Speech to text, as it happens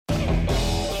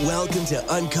Welcome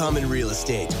to Uncommon Real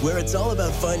Estate, where it's all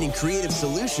about finding creative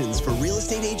solutions for real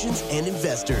estate agents and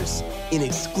investors. In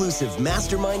exclusive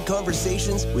mastermind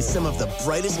conversations with some of the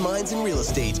brightest minds in real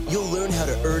estate, you'll learn how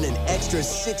to earn an extra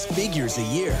 6 figures a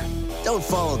year. Don't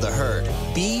follow the herd.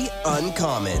 Be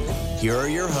uncommon. Here are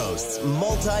your hosts,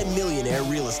 multi-millionaire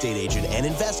real estate agent and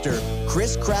investor,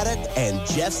 Chris Craddock and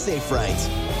Jeff Safright.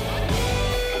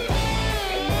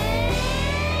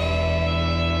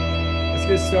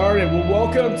 Get started. Well,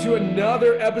 welcome to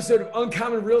another episode of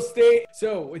Uncommon Real Estate.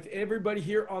 So with everybody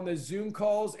here on the Zoom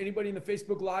calls, anybody in the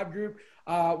Facebook Live group,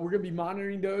 we're going to be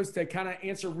monitoring those to kind of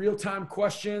answer real-time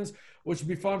questions, which will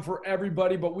be fun for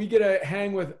everybody. But we get to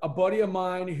hang with a buddy of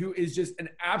mine who is just an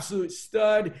absolute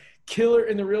stud, killer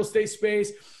in the real estate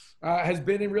space, has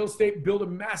been in real estate, built a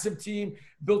massive team,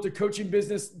 built a coaching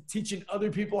business, teaching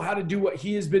other people how to do what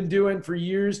he has been doing for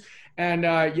years. And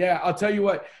I'll tell you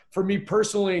what, for me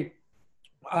personally,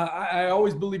 I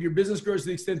always believe your business grows to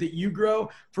the extent that you grow.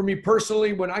 For me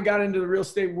personally, when I got into the real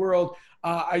estate world,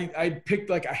 I picked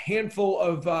like a handful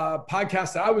of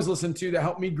podcasts that I was listening to that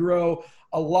helped me grow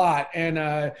a lot. And,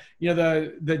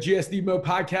 the GSD Mo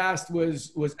podcast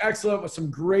was excellent with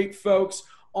some great folks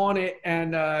on it.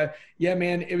 And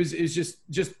it was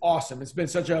just awesome. It's been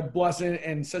such a blessing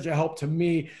and such a help to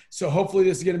me. So hopefully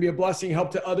this is going to be a blessing,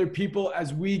 help to other people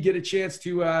as we get a chance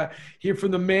to hear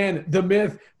from the man, the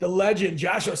myth, the legend,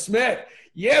 Joshua Smith.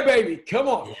 Yeah, baby. Come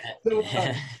on. So,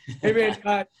 hey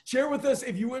man, share with us,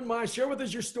 if you wouldn't mind, share with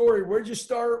us your story. Where'd you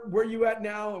start? Where you at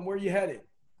now? And where you headed?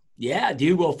 Yeah,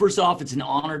 dude. Well, first off, it's an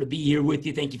honor to be here with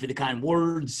you. Thank you for the kind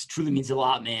words. Truly means a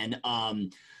lot, man.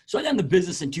 So I got in the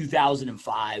business in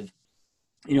 2005.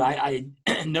 I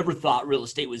never thought real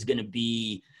estate was going to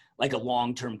be like a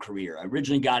long-term career. I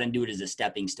originally got into it as a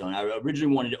stepping stone. I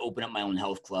originally wanted to open up my own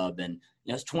health club. And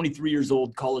I was 23 years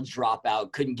old, college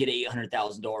dropout, couldn't get an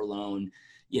 $800,000 loan,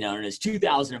 and it's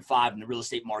 2005 and the real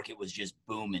estate market was just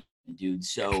booming, dude.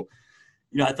 So,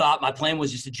 I thought my plan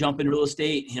was just to jump into real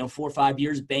estate, 4 or 5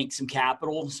 years, bank some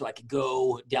capital so I could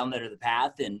go down that other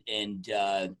path. And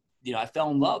I fell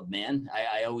in love, man.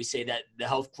 I always say that the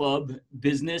health club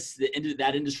business,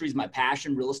 that industry is my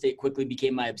passion. Real estate quickly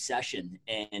became my obsession,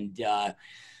 and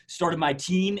started my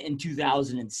team in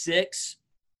 2006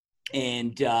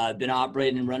 and been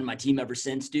operating and running my team ever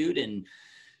since, dude. And,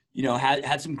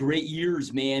 had some great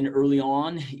years, man, early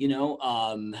on,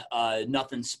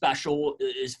 nothing special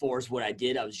as far as what I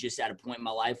did. I was just at a point in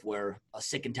my life where I was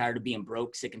sick and tired of being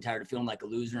broke, sick and tired of feeling like a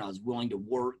loser. And I was willing to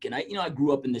work. And I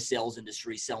grew up in the sales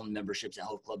industry, selling memberships at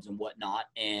health clubs and whatnot.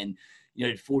 And,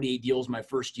 did 48 deals my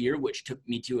first year, which took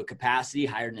me to a capacity,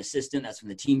 hired an assistant. That's when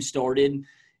the team started.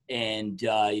 And, did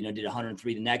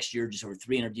 103 the next year, just over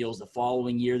 300 deals the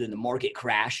following year. Then the market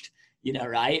crashed.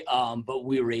 Right. But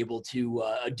we were able to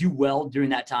do well during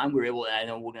that time. We were able, and I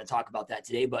know we're going to talk about that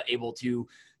today, but able to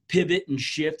pivot and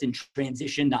shift and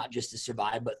transition, not just to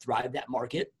survive, but thrive that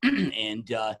market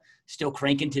and still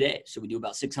cranking today. So we do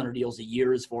about 600 deals a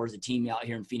year as far as a team out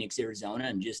here in Phoenix, Arizona,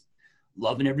 and just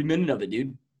loving every minute of it,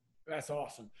 dude. That's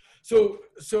awesome. So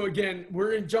again, we're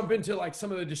going to jump into like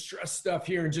some of the distress stuff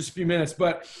here in just a few minutes.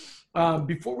 But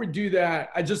before we do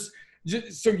that,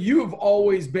 so you've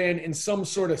always been in some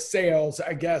sort of sales,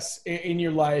 I guess, in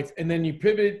your life, and then you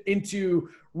pivot into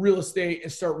real estate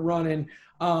and start running.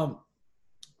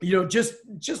 Just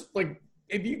like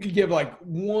if you could give like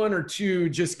one or two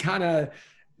just kind of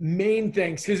main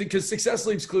things, because success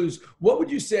leaves clues. What would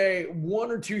you say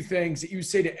one or two things that you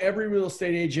say to every real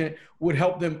estate agent would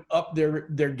help them up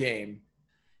their game?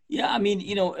 Yeah,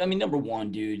 number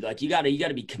one, dude, like you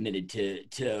gotta be committed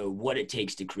to what it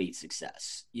takes to create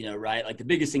success, right? Like the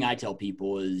biggest thing I tell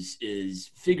people is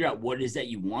figure out what it is that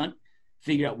you want,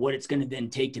 figure out what it's going to then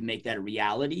take to make that a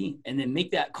reality, and then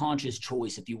make that conscious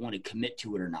choice if you want to commit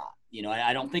to it or not.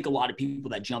 I don't think a lot of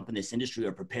people that jump in this industry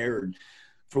are prepared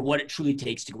for what it truly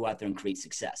takes to go out there and create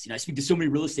success. I speak to so many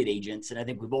real estate agents, and I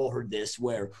think we've all heard this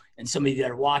and some of you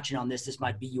that are watching on this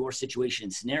might be your situation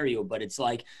and scenario, but it's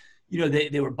like,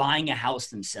 they were buying a house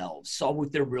themselves, saw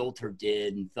what their realtor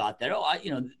did and thought that,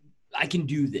 I can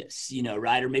do this,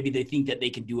 right? Or maybe they think that they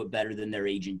can do it better than their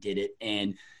agent did it.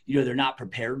 And, they're not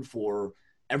prepared for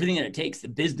everything that it takes, the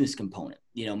business component.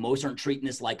 Most aren't treating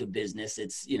this like a business.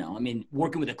 It's,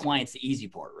 working with a client's the easy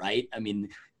part, right?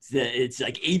 It's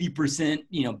like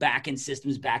 80%, back-end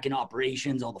systems, back-end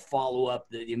operations, all the follow-up,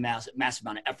 the massive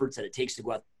amount of efforts that it takes to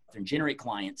go out and generate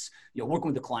clients. Working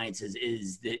with the clients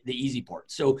is the easy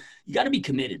part. So you got to be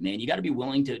committed, man. You got to be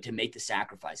willing to make the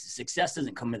sacrifices. Success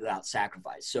doesn't come without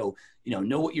sacrifice. So,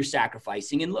 know what you're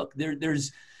sacrificing. And look,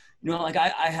 there's,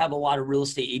 I have a lot of real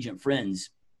estate agent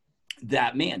friends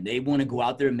that, man, they want to go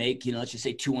out there and make, let's just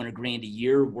say 200 grand a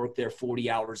year, work there 40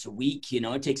 hours a week.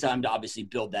 It takes time to obviously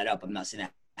build that up. I'm not saying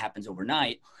that happens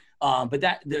overnight. But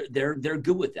that they're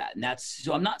good with that. And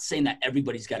so I'm not saying that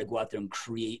everybody's got to go out there and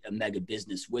create a mega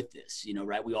business with this,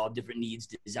 right? We all have different needs,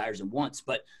 desires, and wants,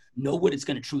 but know what it's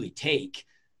going to truly take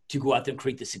to go out there and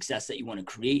create the success that you want to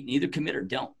create, and either commit or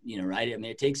don't, right? I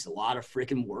mean, it takes a lot of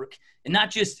freaking work, and not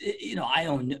just, I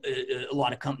own a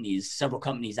lot of companies, several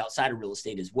companies outside of real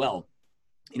estate as well,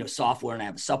 software, and I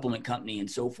have a supplement company and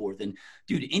so forth. And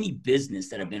dude, any business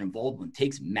that I've been involved in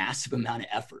takes massive amount of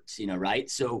efforts, right?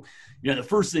 So, the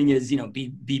first thing is,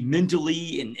 be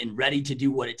mentally and ready to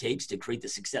do what it takes to create the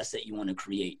success that you want to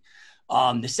create.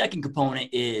 The second component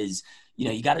is,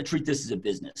 you got to treat this as a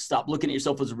business. Stop looking at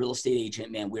yourself as a real estate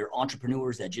agent, man. We're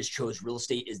entrepreneurs that just chose real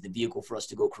estate as the vehicle for us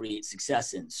to go create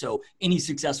success in. So any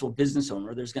successful business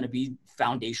owner, there's going to be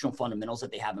foundational fundamentals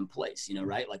that they have in place,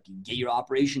 right? Like you get your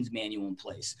operations manual in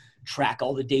place, track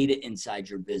all the data inside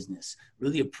your business,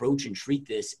 really approach and treat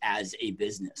this as a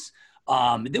business.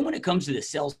 Then when it comes to the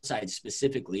sales side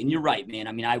specifically, and you're right, man.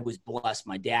 I mean, I was blessed.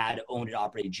 My dad owned and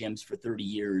operated gyms for 30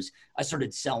 years. I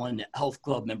started selling health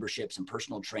club memberships and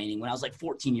personal training when I was like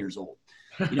 14 years old,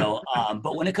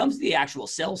 but when it comes to the actual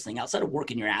sales thing, outside of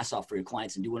working your ass off for your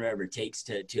clients and doing whatever it takes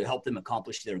to help them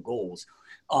accomplish their goals,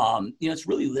 it's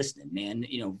really listening, man.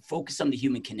 Focus on the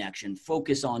human connection,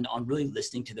 focus on really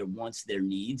listening to their wants, their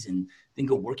needs, and then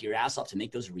go work your ass off to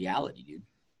make those a reality, dude.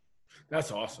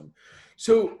 That's awesome.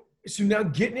 So now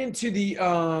getting into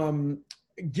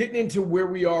where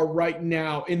we are right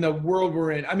now in the world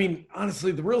we're in. I mean,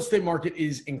 honestly, the real estate market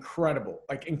is incredible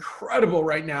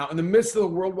right now in the midst of the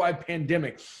worldwide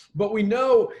pandemic. But we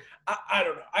know, I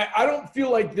don't know. I don't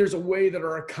feel like there's a way that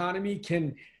our economy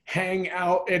can hang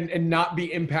out and not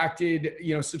be impacted,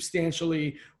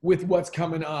 substantially with what's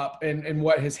coming up and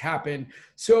what has happened.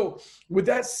 So with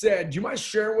that said, do you mind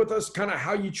sharing with us kind of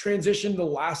how you transitioned the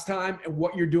last time and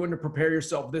what you're doing to prepare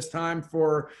yourself this time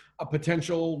for a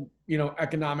potential,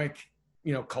 economic,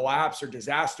 collapse or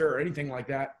disaster or anything like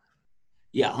that?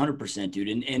 Yeah, 100%, dude.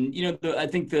 And I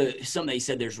think something that you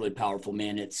said there's really powerful,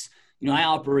 man. It's, I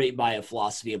operate by a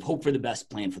philosophy of hope for the best,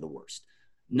 plan for the worst.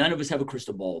 None of us have a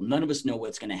crystal ball. None of us know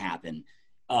what's going to happen.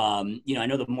 I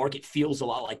know the market feels a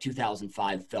lot like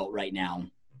 2005 felt right now,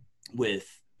 with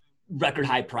record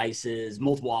high prices,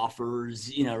 multiple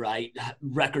offers, right?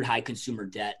 Record high consumer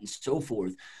debt and so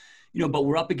forth. But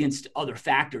we're up against other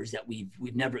factors that we've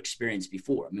never experienced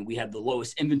before. I mean, we have the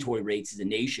lowest inventory rates as a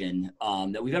nation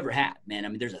that we've ever had, man. I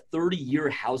mean, there's a 30-year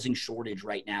housing shortage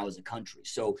right now as a country.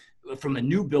 So from a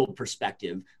new build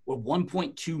perspective, we're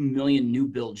 1.2 million new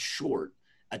builds short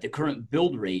at the current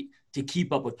build rate to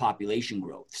keep up with population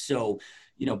growth. So,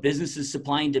 business is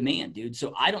supply and demand, dude.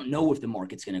 So I don't know if the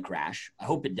market's going to crash. I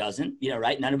hope it doesn't,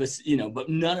 right? None of us, but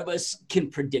none of us can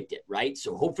predict it, right?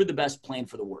 So hope for the best, plan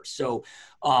for the worst. So,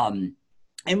 and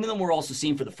then we're also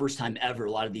seeing for the first time ever,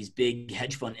 a lot of these big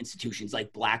hedge fund institutions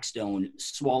like Blackstone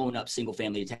swallowing up single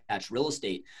family attached real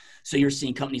estate. So you're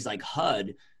seeing companies like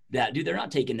HUD that, dude, they're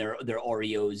not taking their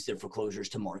REOs, their foreclosures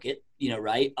to market,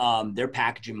 right? They're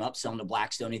packaging them up, selling to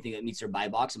Blackstone, anything that meets their buy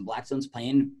box, and Blackstone's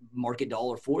paying market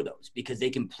dollar for those because they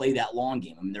can play that long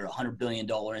game. I mean, they're $100 billion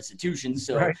institutions.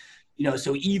 So, right.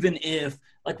 So even if,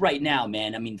 like right now,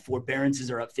 man, I mean, forbearances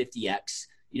are up 50x,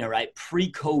 right?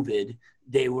 Pre-COVID,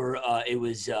 they were,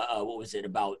 what was it,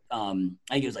 about, I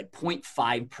think it was like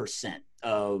 0.5%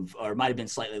 of, or it might have been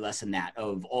slightly less than that,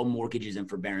 of all mortgages and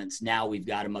forbearance. Now we've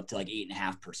got them up to like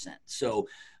 8.5%. So,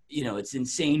 it's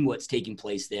insane what's taking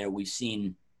place there. We've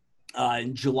seen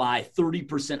in July,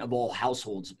 30% of all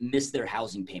households miss their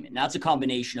housing payment. Now it's a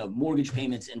combination of mortgage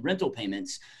payments and rental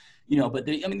payments, but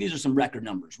these are some record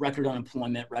numbers, record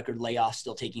unemployment, record layoffs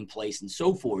still taking place and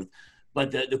so forth.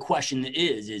 But the question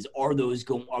is are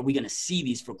we going to see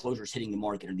these foreclosures hitting the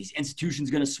market? Are these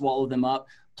institutions going to swallow them up?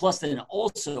 Plus then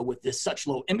also with this such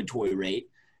low inventory rate,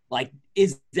 like,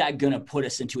 is that going to put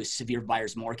us into a severe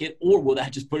buyer's market, or will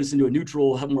that just put us into a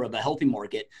neutral, more of a healthy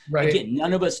market? Right. Again,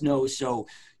 none of us know. So,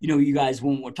 you guys,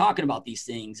 when we're talking about these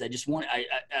things, I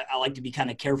like to be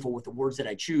kind of careful with the words that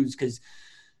I choose, because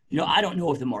I don't know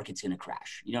if the market's going to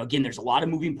crash. Again, there's a lot of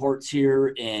moving parts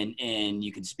here, and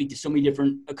you can speak to so many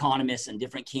different economists and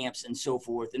different camps and so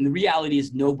forth. And the reality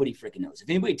is nobody freaking knows. If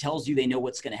anybody tells you they know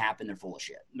what's going to happen, they're full of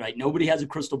shit, right? Nobody has a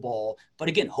crystal ball. But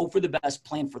again, hope for the best,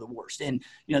 plan for the worst. And,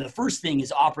 the first thing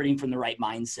is operating from the right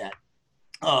mindset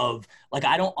of, like,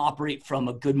 I don't operate from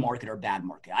a good market or a bad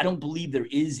market. I don't believe there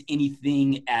is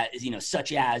anything as,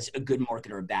 such as a good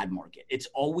market or a bad market. It's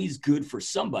always good for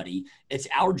somebody. It's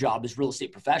our job as real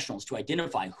estate professionals to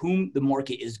identify whom the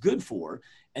market is good for,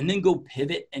 and then go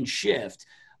pivot and shift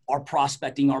our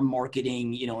prospecting, our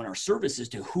marketing, and our services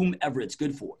to whomever it's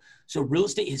good for. So real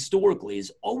estate historically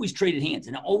is always traded hands,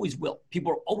 and it always will.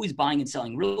 People are always buying and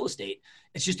selling real estate.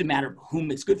 It's just a matter of whom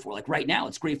it's good for. Like right now,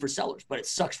 it's great for sellers, but it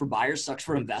sucks for buyers, sucks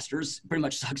for investors, pretty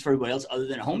much sucks for everybody else other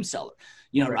than a home seller.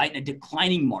 Right? In a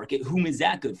declining market, whom is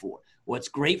that good for? Well, it's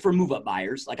great for move-up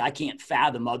buyers. Like I can't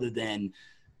fathom other than,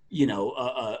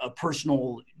 a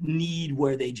personal need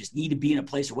where they just need to be in a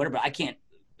place or whatever. I can't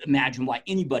imagine why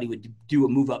anybody would do a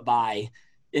move-up buy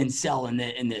and sell in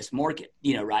this market,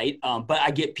 right? But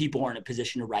I get people are in a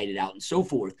position to write it out and so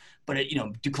forth. But,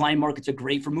 declining markets are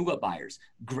great for move-up buyers,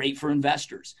 great for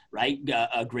investors, right?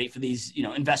 Great for these,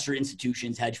 investor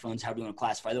institutions, hedge funds, however you want to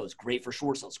classify those. Great for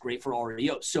short sales, great for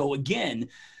REO. So again,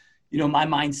 my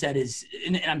mindset is,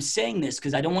 and I'm saying this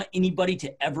because I don't want anybody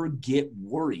to ever get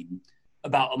worried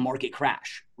about a market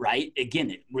crash, right?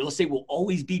 Again, real estate will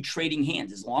always be trading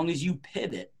hands as long as you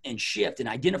pivot and shift and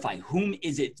identify whom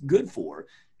is it good for,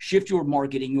 shift your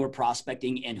marketing, your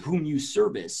prospecting, and whom you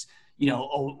service,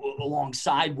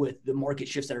 alongside with the market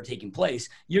shifts that are taking place,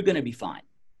 you're going to be fine,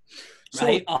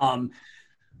 right?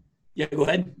 Yeah, go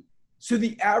ahead. So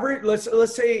the average,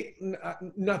 let's say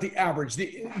not the average,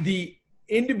 the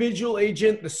individual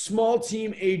agent, the small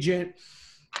team agent,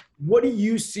 what do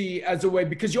you see as a way,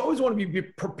 because you always want to be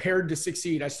prepared to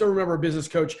succeed. I still remember a business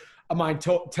coach of mine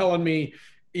telling me,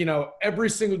 every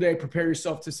single day, prepare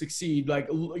yourself to succeed,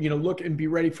 look and be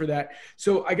ready for that.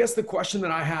 So I guess the question that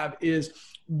I have is,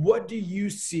 what do you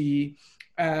see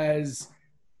as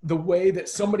the way that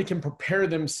somebody can prepare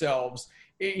themselves,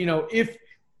 if,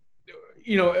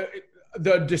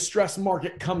 the distressed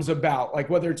market comes about, like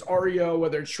whether it's REO,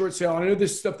 whether it's short sale. I know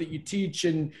this stuff that you teach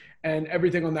and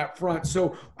everything on that front.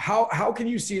 So how can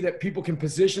you see that people can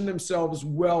position themselves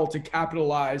well to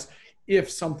capitalize if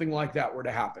something like that were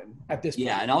to happen at this point?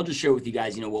 Yeah. And I'll just share with you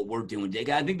guys, what we're doing, Dick.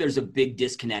 I think there's a big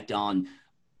disconnect on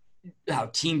how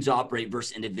teams operate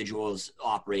versus individuals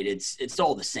operate. It's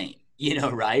all the same,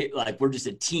 right? Like we're just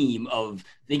a team of,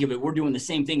 think of it, we're doing the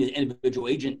same thing that an individual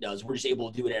agent does. We're just able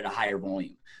to do it at a higher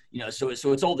volume, so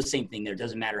it's all the same thing there. It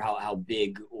doesn't matter how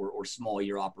big or small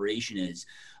your operation is.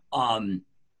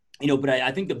 But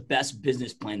I think the best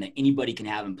business plan that anybody can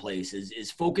have in place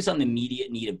is focus on the immediate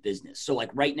need of business. So like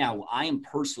right now, I am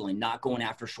personally not going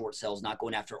after short sales, not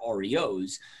going after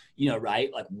REOs, right?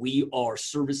 Like we are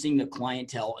servicing the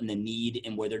clientele and the need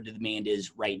and where their demand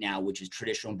is right now, which is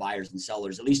traditional buyers and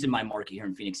sellers, at least in my market here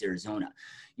in Phoenix, Arizona.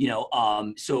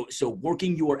 So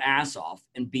working your ass off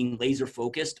and being laser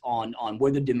focused on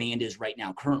where the demand is right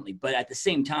now currently, but at the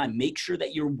same time, make sure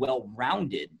that you're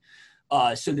well-rounded.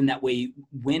 So then that way,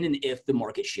 when and if the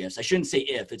market shifts, I shouldn't say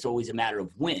if, it's always a matter of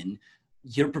when,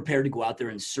 you're prepared to go out there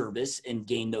and service and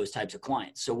gain those types of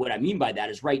clients. So what I mean by that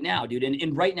is right now, dude,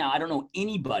 and right now, I don't know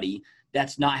anybody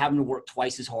that's not having to work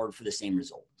twice as hard for the same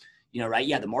result. Right?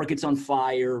 Yeah, the market's on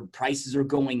fire, prices are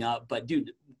going up, but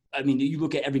dude, I mean, you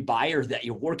look at every buyer that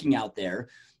you're working out there,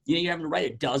 you're having to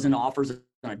write a dozen offers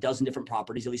on a dozen different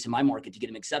properties, at least in my market, to get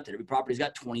them accepted. Every property's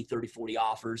got 20, 30, 40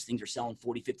 offers. Things are selling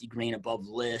 40, 50 grand above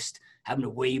list, having to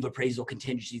waive appraisal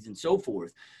contingencies and so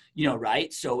forth,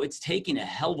 right? So it's taking a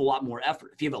hell of a lot more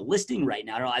effort. If you have a listing right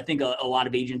now, I think a lot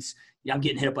of agents, I'm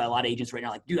getting hit up by a lot of agents right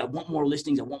now, like, dude, I want more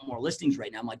listings. I want more listings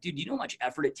right now. I'm like, dude, do you know how much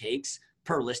effort it takes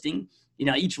per listing?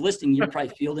 Each listing, you're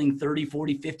probably fielding 30,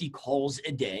 40, 50 calls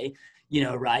a day.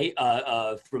 Right?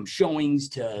 From showings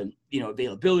to,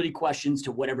 availability questions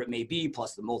to whatever it may be,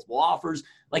 plus the multiple offers,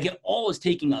 like it all is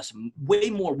taking us way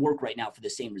more work right now for the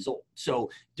same result. So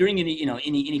during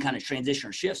any kind of transition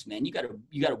or shifts, man, you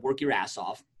gotta work your ass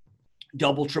off,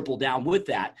 double, triple down with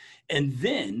that. And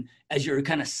then as your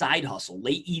kind of side hustle,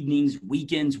 late evenings,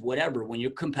 weekends, whatever, when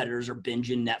your competitors are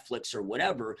binging Netflix or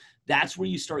whatever, that's where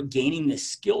you start gaining the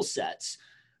skill sets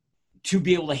to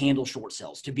be able to handle short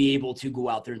sales, to be able to go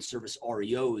out there and service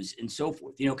REOs and so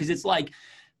forth, because it's like,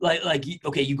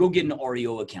 okay, you go get an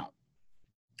REO account,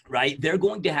 right? They're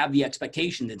going to have the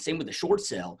expectation, and same with the short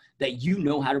sale, that you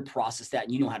know how to process that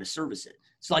and you know how to service it.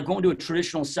 So like going to a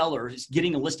traditional seller,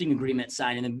 getting a listing agreement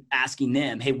signed and then asking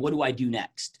them, hey, what do I do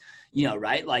next?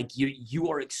 Right? Like you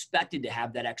are expected to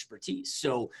have that expertise.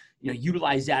 So,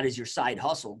 utilize that as your side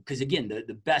hustle. Because again,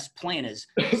 the best plan is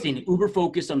staying uber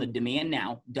focused on the demand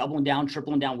now, doubling down,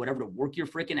 tripling down, whatever, to work your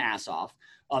freaking ass off.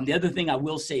 The other thing I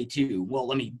will say too, well,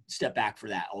 let me step back for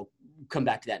that. I'll come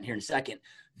back to that in here in a second.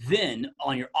 Then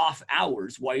on your off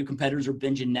hours, while your competitors are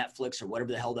binging Netflix or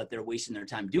whatever the hell that they're wasting their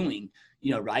time doing,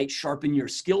 right? Sharpen your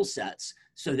skill sets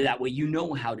so that way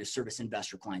how to service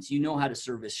investor clients, how to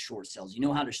service short sales,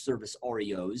 how to service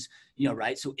REOs,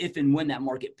 right? So if and when that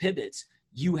market pivots,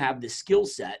 you have the skill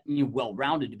set and you're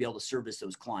well-rounded to be able to service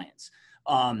those clients.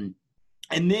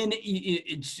 And then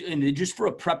and just for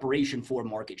a preparation for a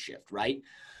market shift, right?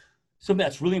 Something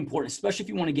that's really important, especially if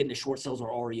you want to get into short sales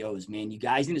or REOs, man, you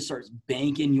guys need to start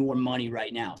banking your money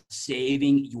right now,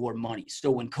 saving your money. So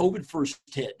when COVID first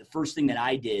hit, the first thing that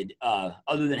I did,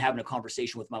 other than having a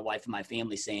conversation with my wife and my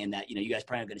family saying that, you guys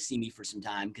probably aren't going to see me for some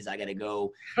time because I got to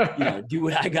go, do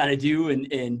what I got to do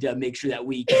and make sure that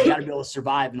we got to be able to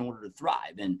survive in order to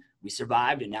thrive. And we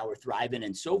survived and now we're thriving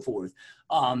and so forth.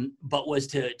 But was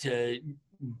to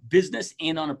business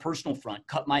and on a personal front,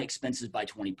 cut my expenses by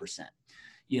 20%.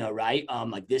 Right?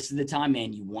 Like this is the time,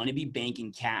 man, you want to be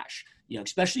banking cash,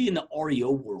 especially in the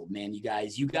REO world, man, you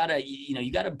guys, you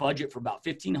gotta budget for about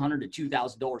 $1,500 to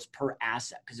 $2,000 per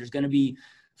asset. Cause there's going to be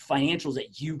financials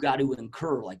that you got to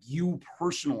incur. Like you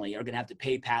personally are going to have to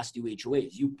pay past due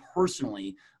HOAs. You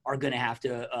personally are going to have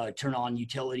to turn on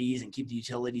utilities and keep the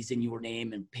utilities in your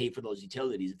name and pay for those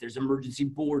utilities. If there's emergency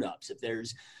board ups, if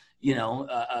there's,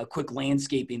 a quick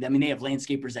landscaping. I mean, they have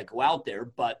landscapers that go out there,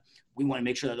 but we want to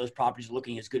make sure that those properties are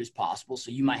looking as good as possible. So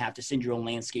you might have to send your own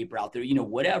landscaper out there,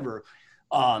 whatever.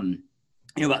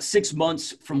 About 6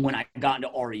 months from when I got into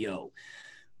REO,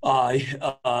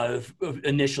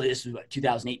 initially, this was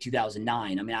 2008,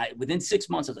 2009. I mean, within 6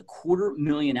 months, I was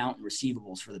 $250,000 out in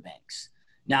receivables for the banks.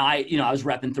 Now I was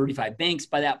repping 35 banks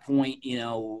by that point. We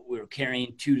were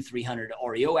carrying 200 to 300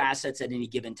 REO assets at any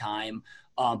given time.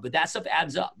 But that stuff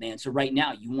adds up, man. So right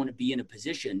now you want to be in a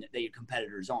position that your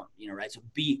competitors aren't, right? So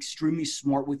be extremely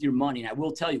smart with your money. And I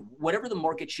will tell you, whatever the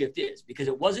market shift is, because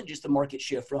it wasn't just the market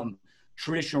shift from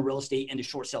traditional real estate into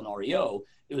short sale and REO.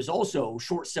 It was also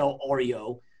short sale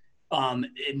REO, and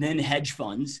then hedge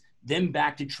funds, then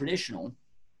back to traditional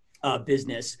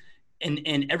business.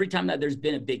 And every time that there's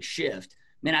been a big shift,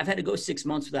 man, I've had to go 6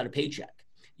 months without a paycheck,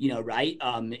 right?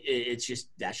 It's just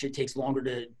that shit takes longer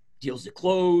to deals to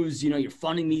close, you're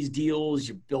funding these deals,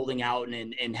 you're building out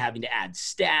and having to add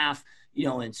staff,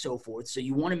 and so forth. So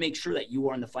you want to make sure that you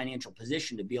are in the financial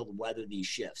position to be able to weather these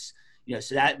shifts,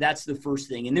 so that's the first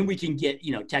thing. And then we can get,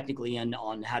 technically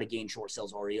on how to gain short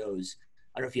sales REOs.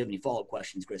 I don't know if you have any follow-up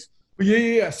questions, Chris.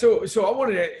 Yeah. So I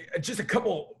wanted to just a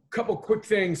couple quick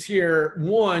things here.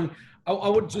 One, I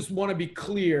would just want to be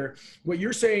clear. What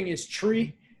you're saying is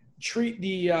treat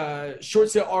the short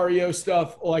sale REO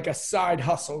stuff like a side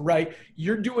hustle, right?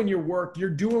 You're doing your work, you're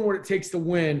doing what it takes to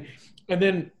win. And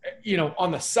then,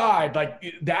 on the side, like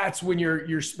that's when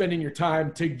you're spending your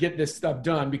time to get this stuff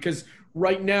done. Because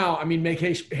right now, I mean, make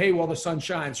hay while the sun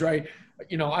shines, right?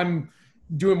 I'm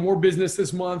doing more business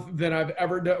this month than I've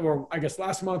ever done. Or I guess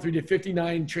last month we did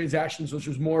 59 transactions, which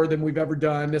was more than we've ever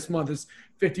done. This month is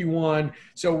 51.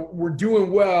 So we're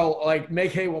doing well, like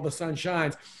make hay while the sun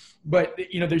shines. But,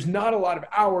 there's not a lot of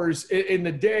hours in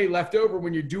the day left over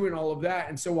when you're doing all of that.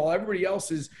 And so while everybody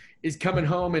else is coming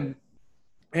home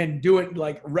and doing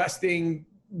like resting,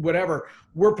 whatever,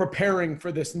 we're preparing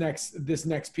for this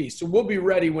next piece. So we'll be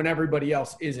ready when everybody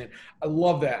else isn't. I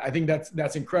love that. I think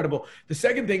that's incredible. The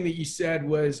second thing that you said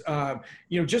was,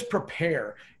 just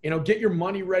prepare, get your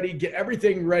money ready, get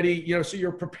everything ready, so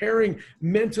you're preparing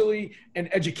mentally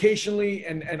and educationally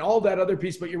and all that other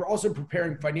piece, but you're also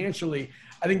preparing financially.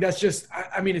 I think that's just,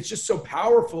 it's just so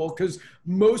powerful because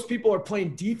most people are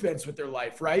playing defense with their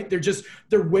life, right?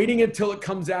 They're waiting until it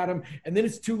comes at them and then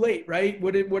it's too late, right?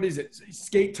 What is it?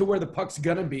 Skate to where the puck's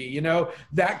gonna be,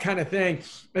 that kind of thing.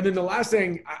 And then the last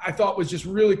thing I thought was just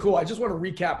really cool. I just want to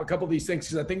recap a couple of these things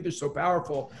because I think they're so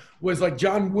powerful. Was like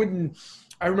John Wooden,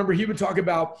 I remember he would talk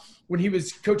about when he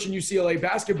was coaching UCLA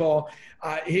basketball,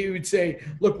 he would say,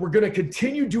 look, we're going to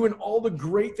continue doing all the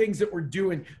great things that we're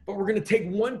doing, but we're going to take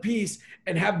one piece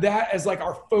and have that as like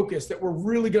our focus that we're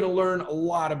really going to learn a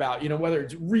lot about, whether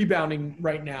it's rebounding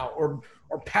right now or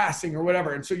passing or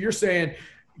whatever. And so you're saying,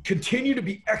 continue to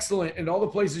be excellent in all the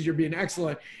places you're being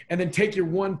excellent, and then take your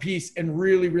one piece and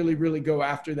really, really, really go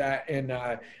after that and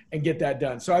get that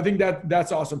done. So I think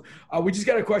that's awesome. We just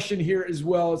got a question here as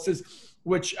well. It says,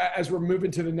 which as we're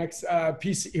moving to the next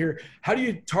piece here, how do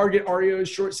you target REOs,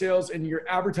 short sales, and your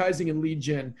advertising and lead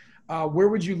gen? Where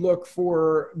would you look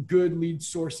for good lead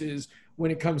sources when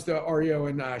it comes to REO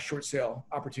and short sale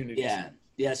opportunities?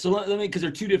 Yeah. So let me, because they're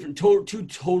two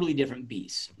totally different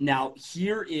beasts. Now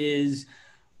here is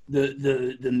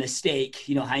the mistake,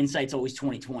 hindsight's always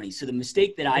 20/20. So the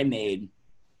mistake that I made,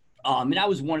 and I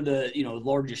was one of the,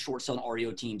 largest short sale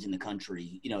REO teams in the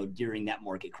country, during that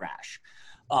market crash.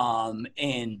 One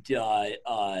of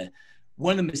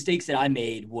the mistakes that I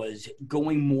made was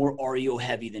going more REO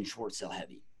heavy than short sale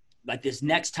heavy. Like this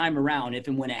next time around, if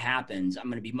and when it happens, I'm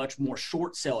going to be much more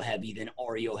short sale heavy than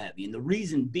REO heavy. And the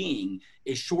reason being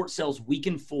is short sales we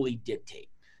can fully dictate.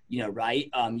 right?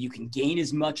 You can gain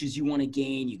as much as you want to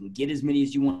gain. You can get as many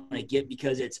as you want to get,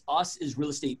 because it's us as real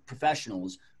estate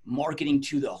professionals marketing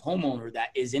to the homeowner that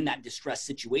is in that distressed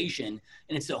situation.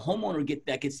 And it's the homeowner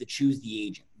that gets to choose the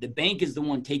agent. The bank is the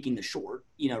one taking the short,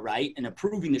 right, and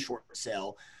approving the short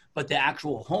sale, but the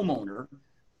actual homeowner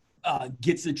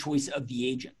gets the choice of the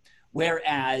agent.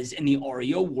 Whereas in the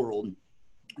REO world,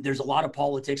 there's a lot of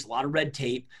politics, a lot of red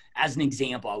tape. As an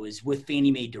example, I was with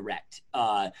Fannie Mae Direct,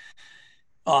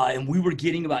 and we were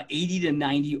getting about 80 to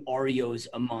 90 REOs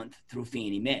a month through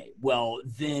Fannie Mae. Well,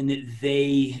 then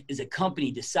they, as a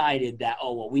company, decided that,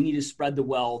 we need to spread the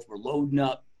wealth. We're loading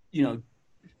up,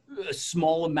 a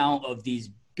small amount of these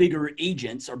bigger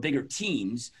agents or bigger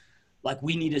teams. Like,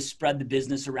 we need to spread the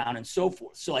business around and so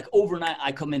forth. So like overnight,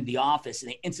 I come into the office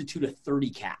and they institute a 30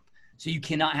 cap. So you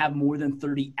cannot have more than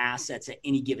 30 assets at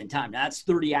any given time. Now, that's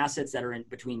 30 assets that are in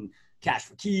between cash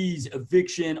for keys,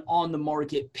 eviction, on the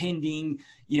market, pending,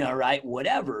 right,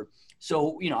 whatever.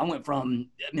 So, I went from,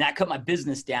 I cut my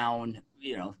business down,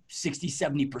 60,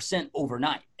 70%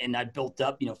 overnight. And I built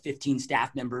up, 15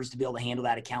 staff members to be able to handle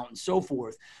that account and so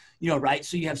forth, right?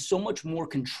 So you have so much more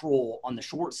control on the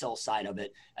short sell side of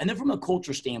it. And then from a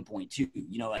culture standpoint too,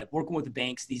 like working with the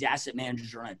banks, these asset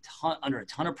managers are under a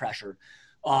ton of pressure.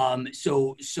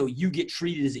 So you get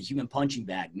treated as a human punching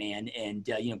bag, man. And,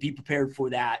 be prepared for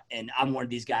that. And I'm one of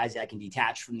these guys that can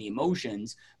detach from the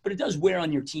emotions, but it does wear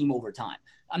on your team over time.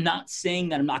 I'm not saying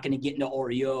that I'm not going to get into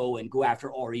REO and go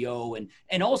after REO.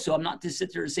 And also I'm not to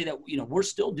sit there to say that, we're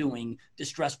still doing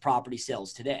distressed property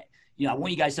sales today. I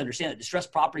want you guys to understand that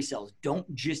distressed property sales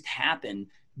don't just happen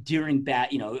during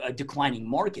declining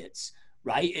markets,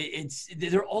 right?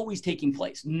 They're always taking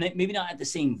place. Maybe not at the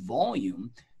same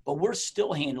volume, but we're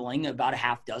still handling about a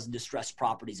half dozen distressed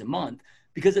properties a month,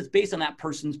 because it's based on that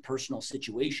person's personal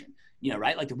situation,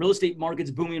 right? Like the real estate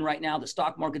market's booming right now. The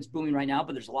stock market's booming right now,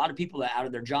 but there's a lot of people that are out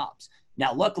of their jobs.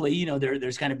 Now, luckily,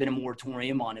 there's kind of been a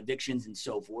moratorium on evictions and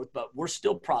so forth, but we're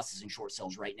still processing short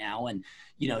sales right now. And,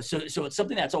 so it's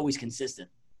something that's always consistent.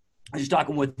 I was just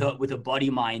talking with a buddy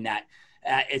of mine that,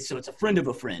 it's a friend of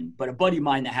a friend, but a buddy of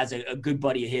mine that has a good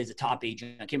buddy of his, a top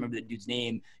agent. I can't remember the dude's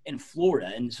name, in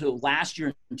Florida. And so last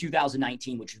year in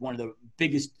 2019, which is one of the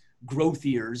biggest growth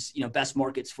years, best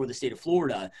markets for the state of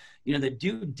Florida, the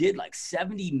dude did like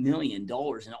 $70 million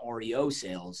in REO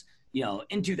sales,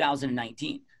 in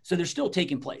 2019. So they're still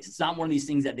taking place. It's not one of these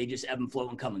things that they just ebb and flow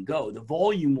and come and go. The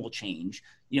volume will change,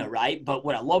 right? But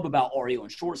what I love about REO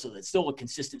and short sales, it's still a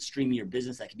consistent stream of your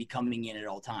business that can be coming in at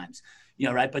all times,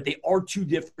 right? But they are two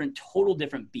total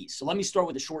different beasts. So let me start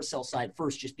with the short sale side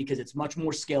first, just because it's much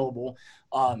more scalable.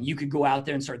 You could go out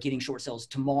there and start getting short sales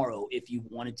tomorrow if you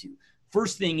wanted to.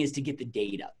 First thing is to get the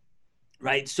data.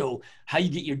 Right. So how you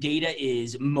get your data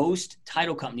is most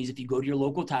title companies, if you go to your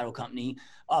local title company,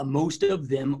 most of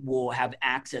them will have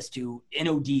access to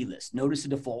NOD lists, notice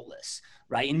of default lists.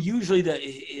 Right. And usually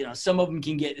some of them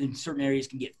can get, in certain areas,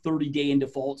 can get 30-day in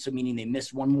default. So meaning they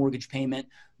missed one mortgage payment.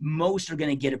 Most are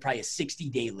going to get probably a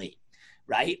 60-day late.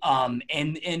 Right.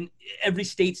 And every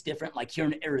state's different. Like here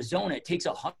in Arizona, it takes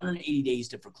 180 days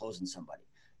to foreclose on somebody.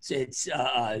 So it's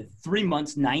 3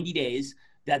 months, 90 days.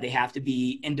 That they have to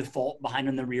be in default, behind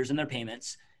on their arrears and their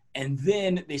payments. And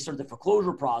then they start the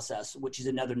foreclosure process, which is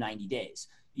another 90 days,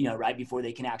 right before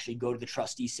they can actually go to the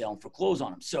trustee sale and foreclose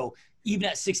on them. So even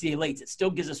at 60-day late, it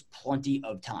still gives us plenty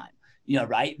of time,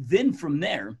 right? Then from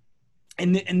there,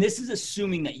 and this is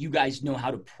assuming that you guys know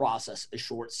how to process a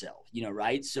short sale,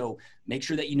 right? So make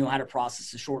sure that you know how to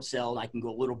process a short sale. And I can go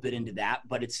a little bit into that,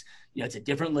 but it's, it's a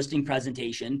different listing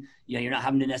presentation. You're not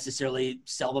having to necessarily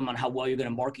sell them on how well you're going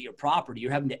to market your property.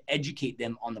 You're having to educate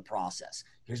them on the process.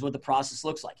 Here's what the process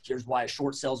looks like. Here's why a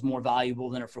short sale is more valuable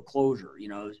than a foreclosure,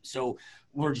 So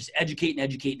we're just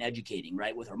educating,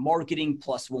 right? With our marketing,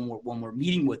 plus when we're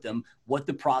meeting with them, what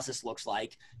the process looks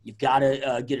like. You've got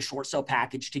to get a short sale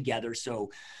package together. So,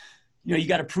 you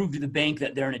got to prove to the bank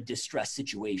that they're in a distressed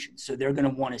situation. So they're going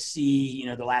to want to see,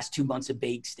 the last 2 months of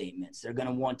bank statements. They're going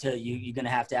to want to, you're going to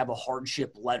have a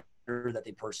hardship letter that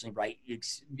they personally write,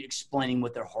 explaining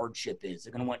what their hardship is.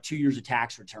 They're going to want 2 years of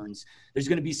tax returns. There's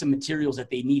going to be some materials that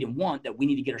they need and want that we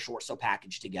need to get a short sale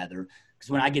package together.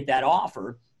 Because when I get that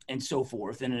offer and so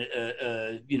forth, and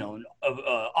an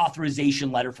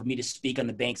authorization letter for me to speak on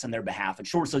the banks on their behalf. And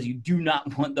short sales, you do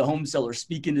not want the home seller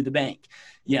speaking to the bank.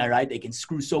 Yeah, right. They can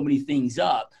screw so many things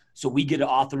up. So we get an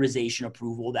authorization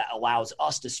approval that allows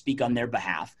us to speak on their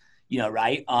behalf.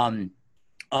 Right.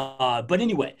 But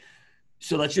anyway,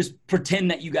 So let's just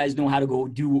pretend that you guys know how to go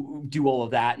do all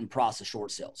of that and process short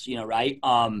sales, right?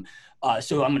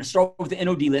 So I'm going to start with the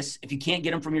NOD list. If you can't get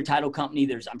them from your title company,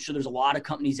 I'm sure there's a lot of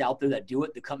companies out there that do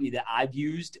it. The company that I've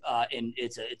used, and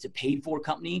it's a paid for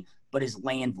company, but is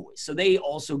LandVoice. So they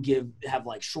also have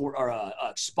like short or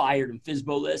expired and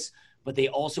FSBO lists, but they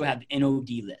also have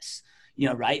NOD lists.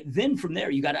 Right? Then from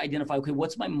there, you got to identify, okay,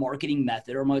 what's my marketing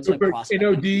method or what's my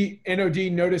prospecting? NOD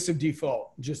notice of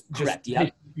default. Just correct. Yeah.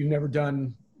 You've never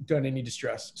done any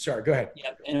distress. Sorry, go ahead.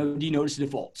 Yep. NOD notice of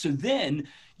default. So then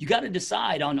you got to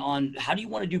decide on how do you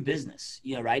want to do business?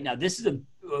 Right now, this is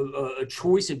a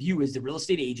choice of you as the real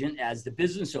estate agent, as the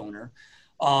business owner.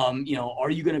 Are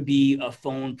you going to be a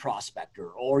phone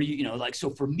prospector or so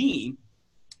for me,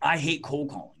 I hate cold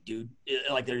calling, dude.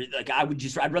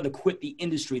 I'd rather quit the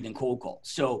industry than cold call.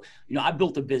 So, I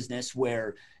built a business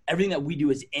where everything that we do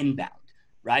is inbound,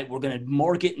 right? We're going to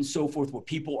market and so forth where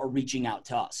people are reaching out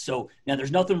to us. So now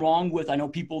there's nothing wrong with, I know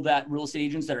people real estate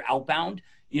agents that are outbound,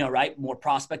 right? More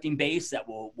prospecting based that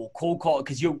will cold call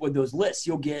because with those lists,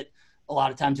 a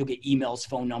lot of times you'll get emails,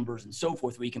 phone numbers, and so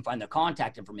forth where you can find their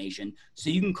contact information.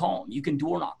 So you can call them, you can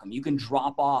door knock them, you can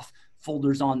drop off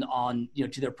folders on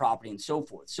to their property and so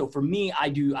forth. So for me, I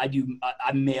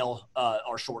mail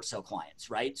our short sale clients,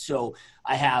 right? So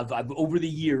I've over the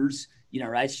years,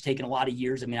 right? It's taken a lot of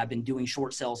years. I mean, I've been doing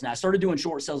short sales now. I started doing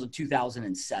short sales in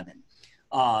 2007.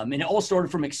 And it all started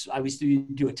from, I used to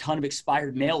do a ton of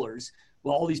expired mailers.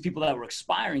 Well, all these people that were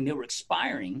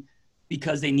expiring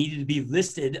because they needed to be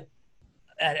listed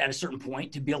at a certain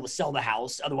point to be able to sell the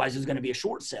house. Otherwise, it was going to be a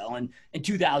short sale. And in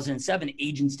 2007,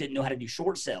 agents didn't know how to do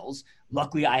short sales.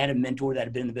 Luckily, I had a mentor that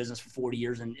had been in the business for 40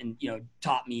 years and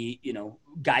taught me,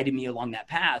 guided me along that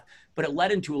path. But it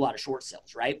led into a lot of short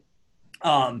sales, right?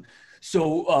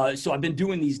 So I've been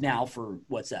doing these now for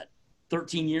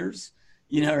 13 years,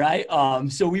 right?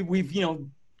 So we've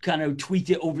kind of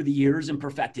tweaked it over the years and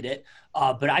perfected it.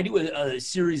 But I do a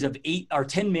series of 8 or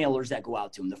 10 mailers that go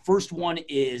out to them. The first one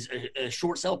is a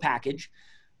short sale package.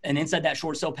 And inside that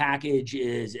short sale package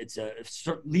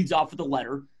leads off with a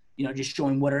letter, just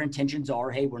showing what our intentions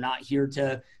are. Hey, we're not here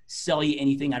to sell you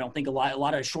anything. I don't think a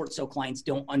lot of short sale clients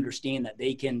don't understand that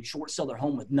they can short sell their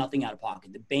home with nothing out of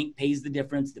pocket. The bank pays the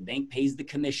difference. The bank pays the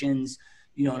commissions,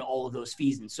 and all of those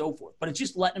fees and so forth. But it's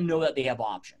just letting them know that they have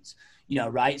options.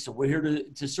 Right? So we're here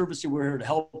to service you. We're here to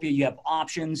help you. You have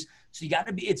options. So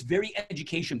it's very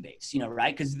education based,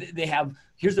 right? Because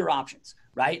here's their options,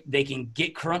 right? They can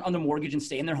get current on their mortgage and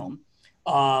stay in their home.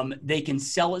 They can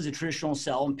sell as a traditional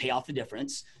sell and pay off the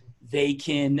difference. They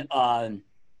can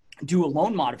do a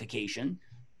loan modification,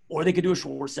 or they could do a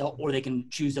short sale, or they can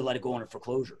choose to let it go on a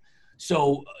foreclosure.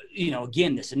 So,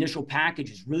 again, this initial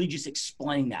package is really just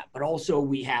explaining that, but also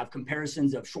we have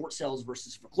comparisons of short sales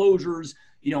versus foreclosures,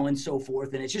 and so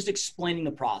forth. And it's just explaining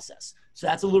the process. So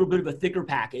that's a little bit of a thicker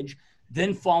package.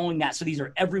 Then following that, so these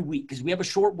are every week because we have a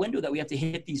short window that we have to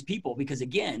hit these people because,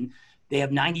 again, they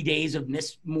have 90 days of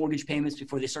missed mortgage payments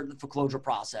before they start the foreclosure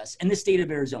process. In the state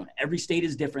of Arizona, every state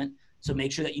is different. So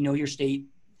make sure that you know your state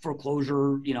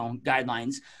foreclosure,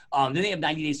 guidelines. Then they have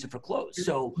 90 days to foreclose.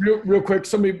 So real quick,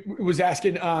 somebody was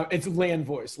asking, it's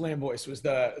LandVoice. LandVoice was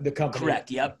the company.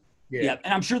 Correct. Yep. Yeah. Yep.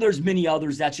 And I'm sure there's many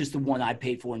others. That's just the one I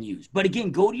paid for and use. But again,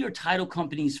 go to your title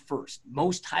companies first.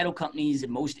 Most title companies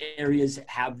in most areas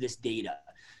have this data.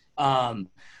 And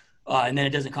then it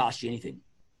doesn't cost you anything.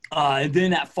 And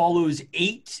then that follows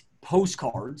 8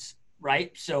 postcards, right?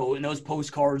 So, and those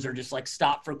postcards are just like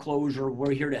stop foreclosure.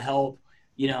 We're here to help,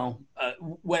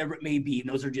 whatever it may be. And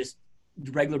those are just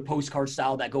regular postcard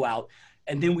style that go out.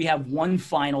 And then we have one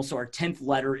final. So our 10th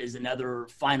letter is another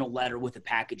final letter with a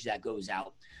package that goes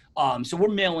out. So we're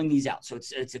mailing these out. So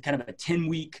it's a kind of a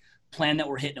 10-week plan that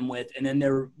we're hitting them with. And then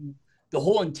the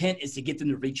whole intent is to get them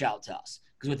to reach out to us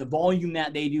because with the volume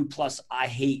that they do, plus I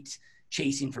hate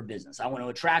chasing for business. I want to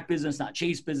attract business, not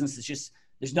chase business. It's just,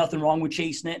 there's nothing wrong with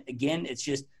chasing it. Again, it's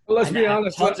just, well, let's be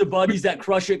honest. Tons of buddies that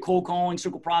crush it, cold calling,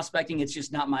 circle prospecting. It's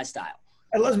just not my style.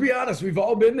 And let's be honest, we've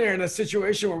all been there in a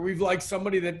situation where we've liked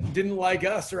somebody that didn't like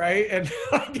us, right? And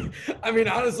I mean,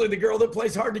 honestly, the girl that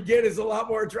plays hard to get is a lot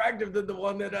more attractive than the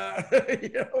one that,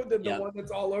 one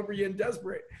that's all over you and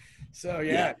desperate. So,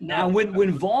 yeah. Now,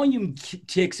 when volume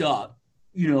ticks up,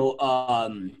 I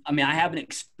mean, I haven't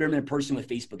experimented personally with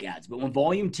Facebook ads, but when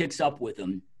volume ticks up with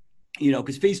them,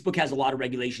 because Facebook has a lot of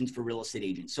regulations for real estate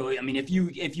agents. So, I mean, if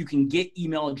you can get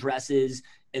email addresses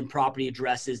and property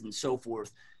addresses and so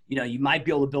forth, you might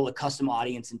be able to build a custom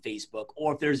audience in Facebook,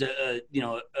 or if there's a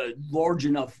large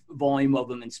enough volume of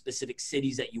them in specific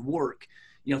cities that you work,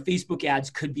 Facebook ads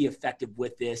could be effective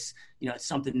with this. It's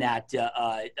something that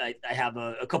I have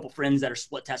a couple friends that are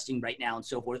split testing right now and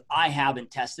so forth. I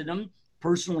haven't tested them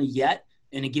personally yet.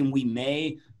 And again, we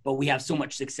may, but we have so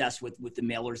much success with the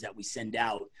mailers that we send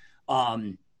out.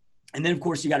 And then, of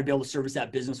course, you got to be able to service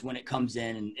that business when it comes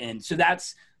in. And so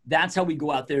that's how we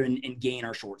go out there and gain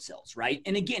our short sales, right?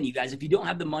 And again, you guys, if you don't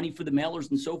have the money for the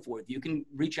mailers and so forth, you can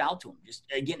reach out to them. Just,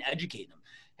 again, educate them.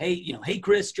 Hey, hey,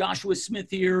 Chris, Joshua Smith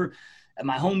here. At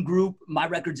my home group, my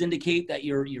records indicate that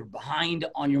you're behind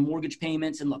on your mortgage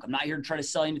payments. And look, I'm not here to try to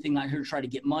sell you anything. I'm not here to try to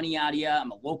get money out of you.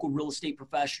 I'm a local real estate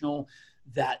professional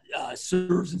that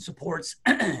serves and supports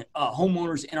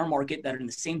homeowners in our market that are in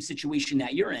the same situation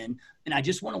that you're in. And I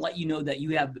just want to let you know that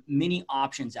you have many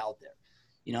options out there.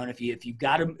 And if you've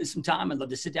got some time, I'd love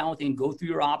to sit down with you and go through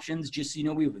your options. Just so you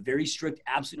know, we have a very strict,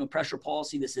 absolute no pressure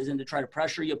policy. This isn't to try to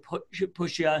pressure you,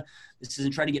 push you. This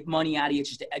isn't try to get money out of you. It's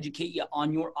just to educate you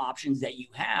on your options that you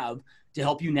have to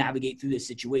help you navigate through this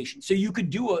situation. So you could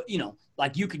do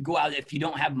you could go out if you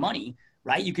don't have money,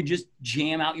 right? You could just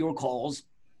jam out your calls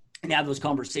and have those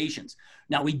conversations.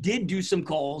 Now, we did do some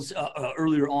calls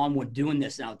earlier on when doing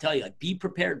this. And I'll tell you, be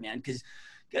prepared, man, because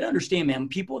you got to understand, man,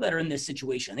 people that are in this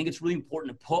situation, I think it's really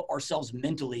important to put ourselves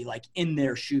mentally in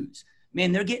their shoes.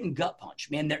 Man, they're getting gut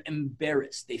punched. Man, they're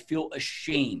embarrassed. They feel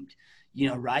ashamed,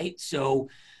 right? So,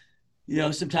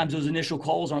 sometimes those initial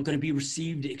calls aren't going to be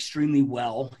received extremely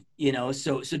well,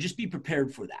 so just be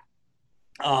prepared for that.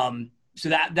 So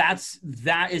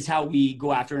that is how we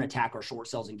go after and attack our short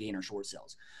sales and gain our short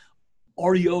sales.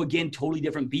 REO, again, totally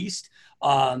different beast.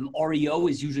 REO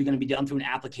is usually going to be done through an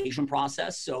application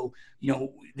process. So,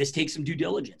 this takes some due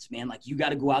diligence, man. You got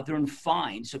to go out there and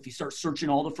find. So if you start searching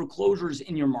all the foreclosures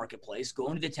in your marketplace, go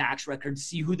into the tax records,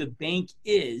 see who the bank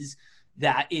is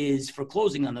that is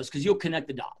foreclosing on those, because you'll connect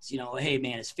the dots. Hey,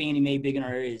 man, is Fannie Mae big in our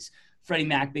area? Is Freddie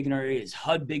Mac big in our area? Is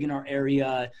HUD big in our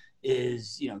area?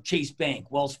 Is, Chase Bank,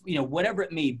 Wells, whatever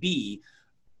it may be.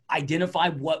 Identify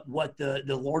what the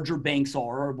larger banks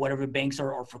are, or whatever banks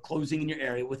are foreclosing in your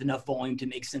area with enough volume to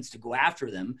make sense to go after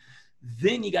them.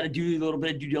 Then you got to do a little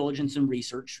bit of due diligence and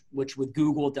research, which with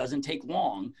Google, it doesn't take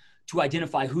long to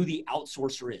identify who the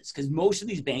outsourcer is. Because most of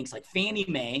these banks, like Fannie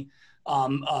Mae,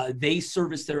 they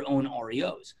service their own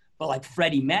REOs. But like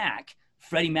Freddie Mac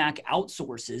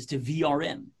outsources to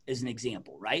VRM as an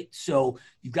example, right? So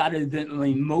you've got to,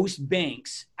 most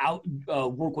banks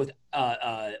work with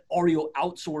REO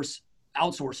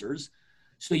outsourcers.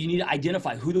 So you need to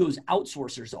identify who those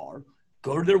outsourcers are,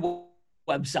 go to their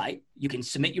website. You can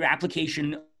submit your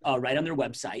application right on their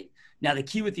website. Now, the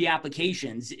key with the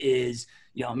applications is,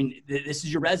 this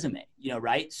is your resume,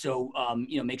 right? So,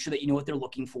 make sure that you know what they're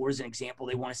looking for. As an example,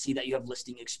 they want to see that you have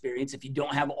listing experience. If you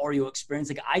don't have REO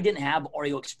experience, I didn't have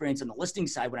REO experience on the listing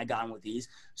side when I got in with these.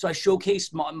 So I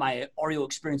showcased my REO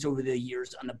experience over the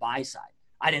years on the buy side.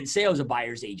 I didn't say I was a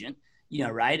buyer's agent,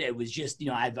 right? It was just,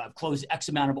 I've closed X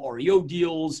amount of REO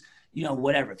deals,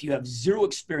 whatever. If you have zero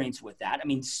experience with that,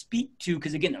 speak to,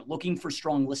 because again, they're looking for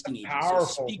strong listing agents.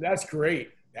 Powerful. So that's great.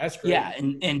 That's great. Yeah.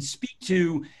 And speak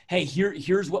to, hey,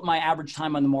 here's what my average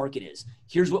time on the market is.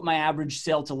 Here's what my average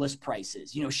sale to list price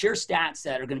is. Share stats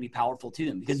that are going to be powerful to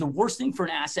them, because the worst thing for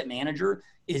an asset manager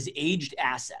is aged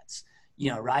assets,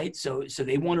 right? So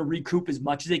they want to recoup as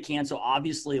much as they can. So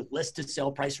obviously list to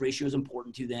sell price ratio is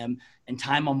important to them, and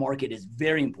time on market is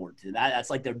very important to them. That's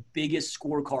like their biggest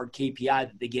scorecard KPI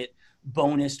that they get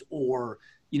bonused or,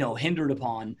 hindered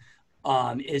upon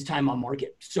is time on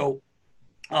market. So,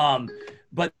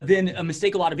 but then a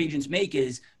mistake a lot of agents make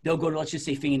is they'll go to, let's just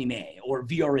say Fannie Mae or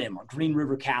VRM or Green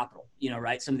River Capital,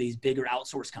 right? Some of these bigger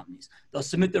outsource companies, they'll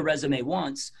submit their resume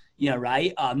once,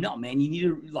 right? No, man, you need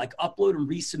to upload and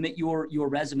resubmit your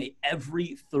resume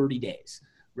every 30 days,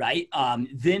 right?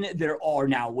 Then there are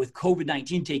now, with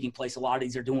COVID-19 taking place, a lot of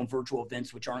these are doing virtual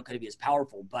events, which aren't going to be as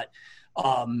powerful, but,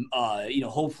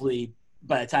 hopefully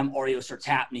by the time REO starts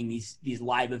happening, these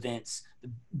live events, the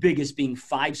biggest being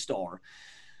 5-star,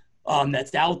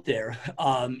 that's out there.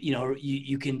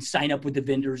 You can sign up with the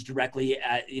vendors directly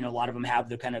at, a lot of them have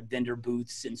their kind of vendor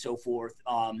booths and so forth.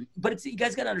 But you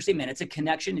guys got to understand, man, it's a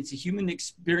connection. It's a human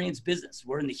experience business.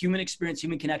 We're in the human experience,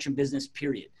 human connection business,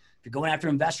 period. If you're going after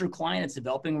investor clients,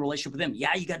 developing a relationship with them,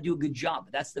 yeah, you got to do a good job,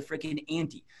 but that's the freaking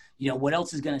ante. What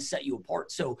else is going to set you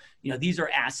apart? So, these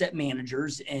are asset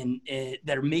managers and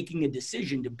that are making a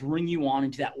decision to bring you on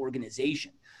into that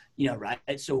organization.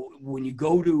 Right. So when you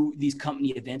go to these company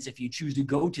events, if you choose to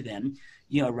go to them,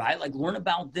 right, learn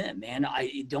about them, man.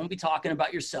 Don't be talking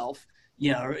about yourself,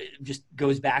 You know, it just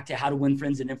goes back to how to win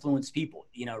friends and influence people,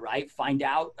 you know, right? Find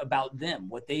out about them,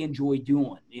 what they enjoy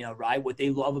doing, you know, right? What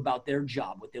they love about their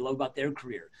job, what they love about their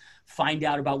career. Find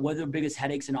out about what their biggest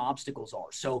headaches and obstacles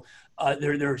are. So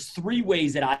there's 3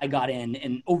 ways that I got in.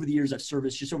 And over the years, I've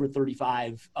serviced just over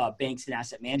 35 banks and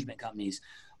asset management companies.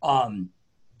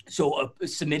 So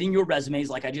submitting your resumes,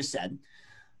 like I just said.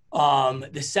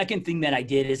 The second thing that I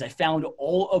did is I found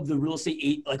all of the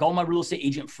all my real estate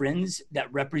agent friends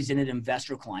that represented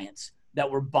investor clients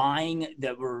that were buying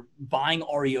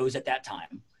REOs at that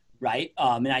time. Right.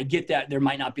 And I get that there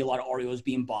might not be a lot of REOs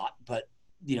being bought, but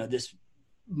you know, this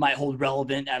might hold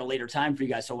relevant at a later time for you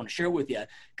guys. So I want to share with you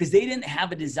because they didn't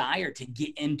have a desire to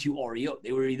get into REO.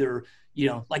 They were either, you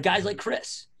know, like guys like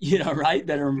Chris, you know, right.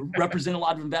 That are represent a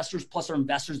lot of investors plus are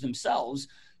investors themselves.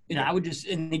 You know, I would just,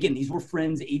 and again, these were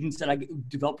friends, agents that I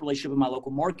developed a relationship in my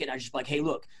local market. I just like, hey,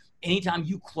 look, anytime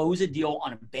you close a deal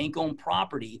on a bank-owned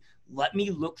property, let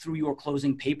me look through your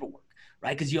closing paperwork,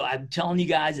 right? Because I'm telling you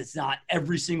guys, it's not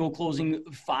every single closing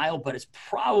file, but it's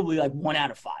probably like 1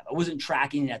 out of 5. I wasn't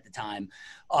tracking it at the time,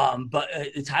 but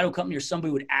the title company or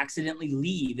somebody would accidentally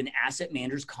leave an asset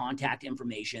manager's contact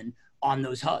information on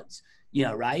those HUDs, you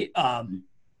know, right?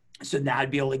 So now I'd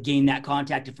be able to gain that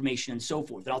contact information and so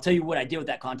forth. And I'll tell you what I did with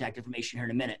that contact information here in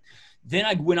a minute. Then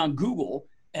I went on Google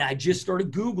and I just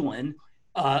started Googling,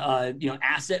 you know,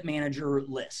 asset manager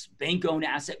lists, bank-owned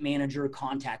asset manager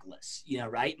contact lists, you know,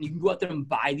 right? And you can go out there and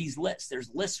buy these lists.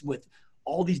 There's lists with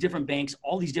all these different banks,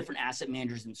 all these different asset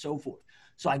managers and so forth.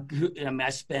 So I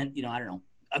spent, you know, I don't know,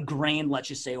 $1,000, let's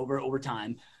just say over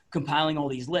time, compiling all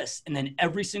these lists. And then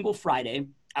every single Friday,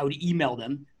 I would email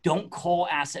them. Don't call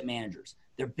asset managers.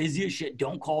 They're busy as shit.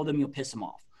 Don't call them. You'll piss them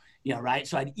off. You know, right?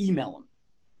 So I'd email them.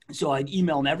 So I'd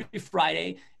email them every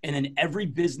Friday and then every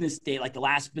business day, like the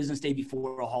last business day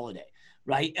before a holiday,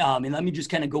 right? And let me just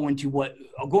kind of go into what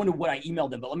I emailed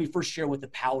them, but let me first share what the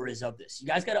power is of this. You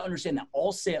guys got to understand that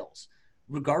all sales,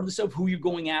 regardless of who you're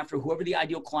going after, whoever the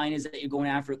ideal client is that you're going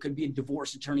after, it could be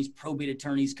divorce attorneys, probate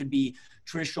attorneys, could be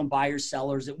traditional buyers,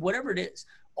 sellers, whatever it is.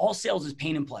 All sales is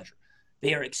pain and pleasure.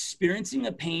 They are experiencing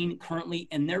a pain currently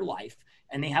in their life,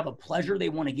 and they have a pleasure they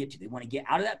want to get to. They want to get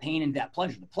out of that pain and that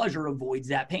pleasure. The pleasure avoids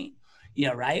that pain, you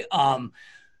know, right?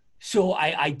 So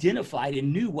I identified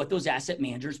and knew what those asset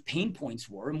managers' pain points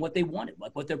were and what they wanted,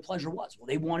 like what their pleasure was. Well,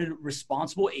 they wanted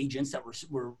responsible agents that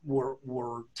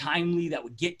were timely, that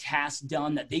would get tasks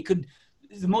done, that they could.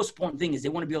 The most important thing is they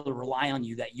want to be able to rely on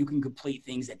you, that you can complete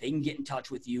things, that they can get in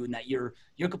touch with you, and that you're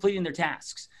completing their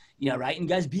tasks, you know, right? And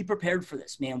guys, be prepared for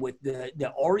this, man. With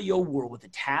the REO world, with the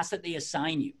tasks that they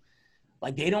assign you.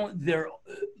 Like there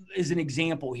is an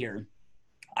example here.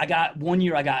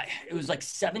 It was like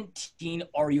 17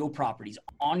 REO properties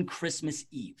on Christmas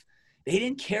Eve. They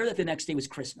didn't care that the next day was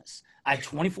Christmas. I had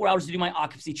 24 hours to do my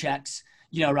occupancy checks,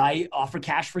 you know, right? Offer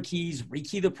cash for keys,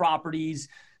 rekey the properties.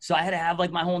 So I had to have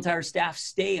like my whole entire staff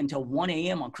stay until 1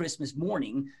 a.m. on Christmas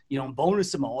morning, you know, and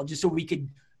bonus them all just so we could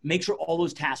make sure all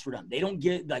those tasks were done. They don't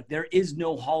get, like, there is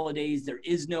no holidays. There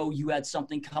is no, you had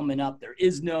something coming up. There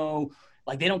is no,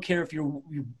 like, they don't care if you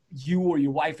or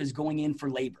your wife is going in for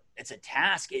labor. It's a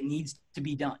task. It needs to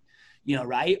be done, you know,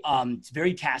 right? It's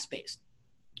very task-based.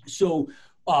 So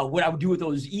what I would do with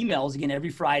those emails, again, every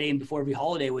Friday and before every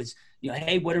holiday was, you know,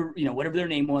 hey, whatever their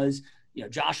name was, you know,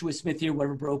 Joshua Smith here,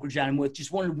 whatever brokerage I'm with,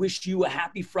 just wanted to wish you a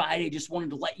happy Friday. Just wanted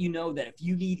to let you know that if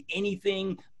you need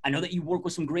anything, I know that you work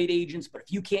with some great agents, but if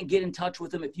you can't get in touch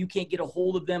with them, if you can't get a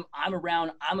hold of them, I'm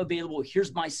around, I'm available.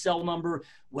 Here's my cell number,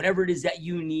 whatever it is that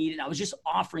you need. And I was just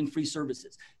offering free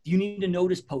services. If you need a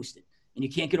notice posted and you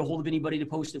can't get a hold of anybody to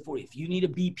post it for you, if you need a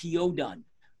BPO done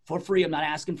for free, I'm not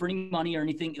asking for any money or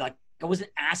anything. Like, I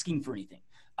wasn't asking for anything.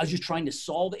 I was just trying to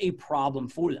solve a problem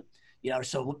for them. You know,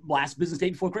 so last business day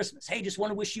before Christmas, hey, just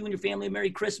want to wish you and your family a Merry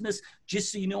Christmas.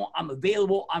 Just so you know, I'm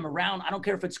available. I'm around. I don't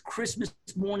care if it's Christmas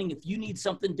morning. If you need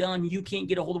something done, you can't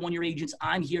get a hold of one of your agents,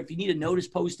 I'm here. If you need a notice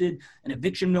posted, an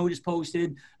eviction notice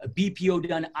posted, a BPO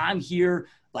done, I'm here.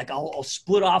 Like, I'll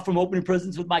split off from opening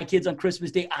presents with my kids on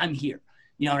Christmas Day. I'm here.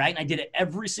 You know, right? And I did it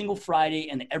every single Friday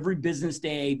and every business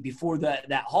day before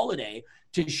that holiday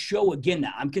to show, again,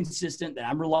 that I'm consistent, that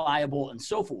I'm reliable, and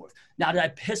so forth. Now, did I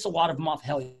piss a lot of them off?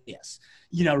 Hell yes.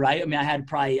 You know, right? I mean, I had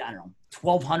probably,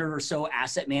 1,200 or so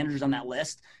asset managers on that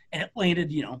list, and it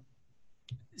landed,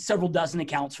 several dozen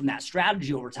accounts from that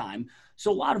strategy over time.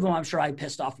 So a lot of them, I'm sure I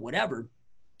pissed off, whatever.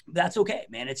 That's okay,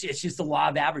 man. It's just the law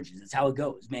of averages. It's how it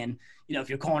goes, man. If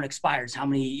your calling expires, how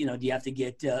many, do you have to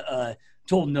get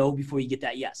told no before you get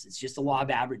that yes? It's just the law of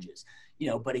averages,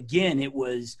 but again, it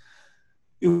was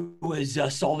it was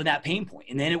solving that pain point.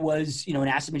 And then it was, an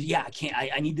asset manager. Yeah,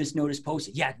 I need this notice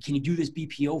posted. Yeah. Can you do this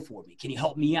BPO for me? Can you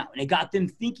help me out? And it got them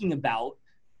thinking about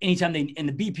anytime and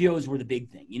the BPOs were the big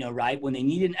thing, right? When they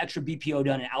needed an extra BPO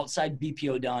done, an outside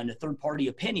BPO done, a third party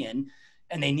opinion,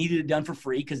 and they needed it done for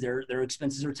free because their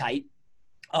expenses are tight.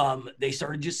 They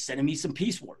started just sending me some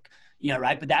piecework,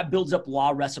 right? But that builds up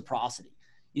law reciprocity,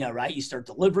 right? You start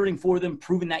delivering for them,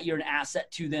 proving that you're an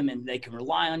asset to them and they can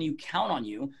rely on you, count on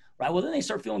you, right? Well, then they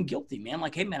start feeling guilty, man.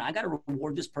 Like, hey, man, I got to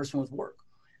reward this person with work.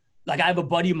 Like I have a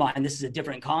buddy of mine, this is a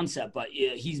different concept, but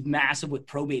he's massive with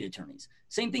probate attorneys.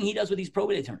 Same thing he does with these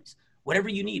probate attorneys. Whatever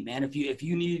you need, man. If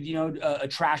you need, a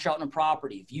trash out in a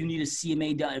property, if you need a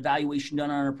CMA done, evaluation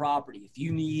done on a property, if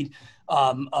you need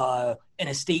an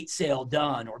estate sale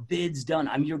done or bids done,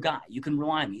 I'm your guy. You can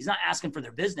rely on me. He's not asking for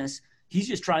their business. He's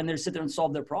just trying to sit there and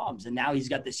solve their problems. And now he's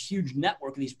got this huge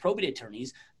network of these probate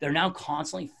attorneys. They're now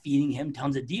constantly feeding him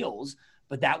tons of deals.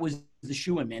 But that was the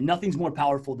shoe-in, man. Nothing's more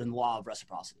powerful than the law of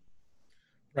reciprocity.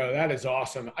 Bro, that is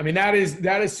awesome. I mean, that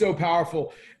is so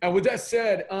powerful. And with that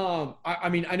said, I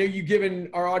know you've given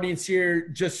our audience here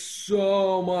just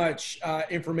so much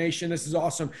information. This is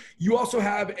awesome. You also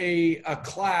have a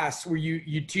class where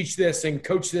you teach this and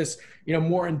coach this,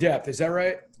 more in depth. Is that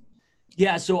right?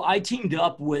 Yeah. So I teamed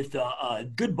up with a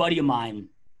good buddy of mine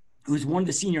who's one of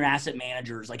the senior asset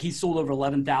managers. Like he's sold over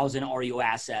 11,000 REO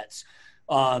assets.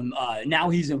 Now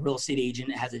he's a real estate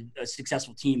agent, has a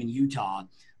successful team in Utah.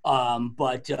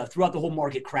 But throughout the whole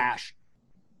market crash,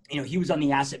 he was on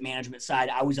the asset management side.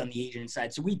 I was on the agent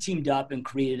side. So we teamed up and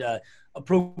created a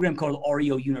program called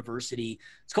REO University.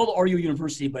 It's called REO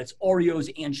University, but it's REOs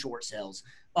and short sales.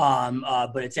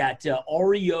 But it's at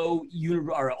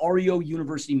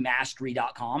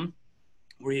REOUniversitymastery.com,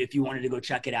 where if you wanted to go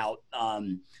check it out.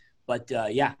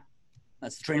 Yeah,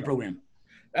 that's the training program.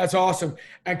 That's awesome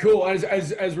and cool.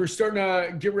 As we're starting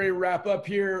to get ready to wrap up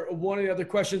here, one of the other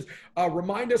questions,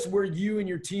 remind us where you and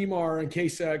your team are in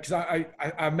case, because I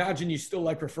imagine you still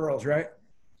like referrals, right?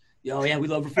 Oh yeah, we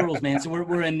love referrals, man. So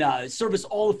we're in service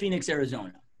all of Phoenix,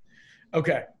 Arizona.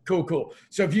 Okay, cool.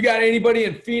 So if you got anybody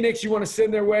in Phoenix you want to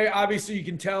send their way, obviously you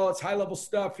can tell it's high level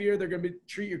stuff here. They're going to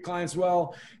treat your clients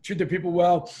well, treat their people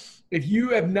well. If you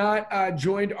have not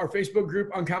joined our Facebook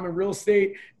group, Uncommon Real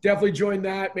Estate, definitely join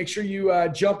that. Make sure you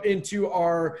jump into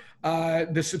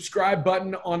the subscribe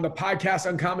button on the podcast,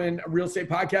 Uncommon Real Estate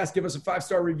Podcast. Give us a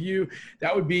 5-star review.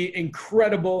 That would be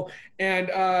incredible. And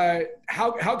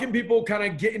how can people kind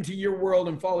of get into your world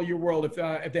and follow your world if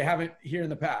they haven't here in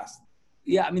the past?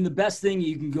 Yeah, I mean, the best thing,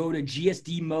 you can go to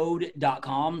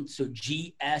gsdmode.com. So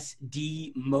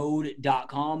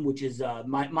gsdmode.com, which is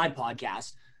my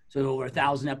podcast. So over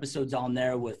 1,000 episodes on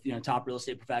there with, top real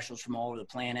estate professionals from all over the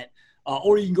planet.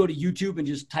 Or you can go to YouTube and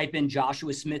just type in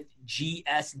Joshua Smith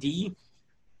GSD.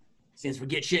 Stands for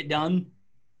Get Shit Done.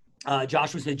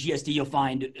 Joshua Smith GSD, you'll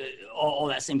find all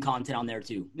that same content on there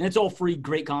too. And it's all free,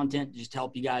 great content just to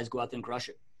help you guys go out there and crush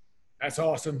it. That's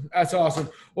awesome.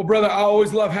 Well, brother, I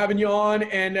always love having you on,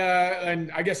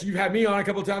 and I guess you've had me on a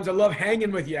couple of times. I love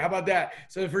hanging with you. How about that?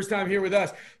 So the first time here with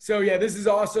us. So yeah, this is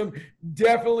awesome.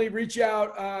 Definitely reach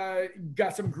out.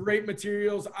 Got some great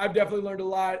materials. I've definitely learned a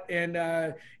lot, and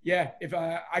if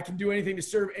I can do anything to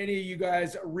serve any of you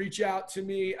guys, reach out to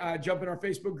me. Jump in our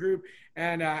Facebook group,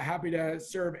 and happy to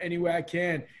serve any way I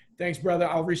can. Thanks, brother.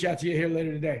 I'll reach out to you here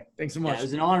later today. Thanks so much. Yeah, it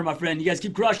was an honor, my friend. You guys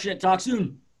keep crushing it. Talk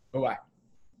soon. Bye-bye.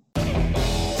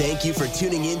 Thank you for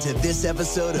tuning in to this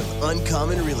episode of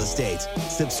Uncommon Real Estate.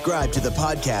 Subscribe to the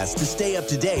podcast to stay up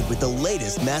to date with the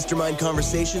latest mastermind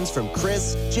conversations from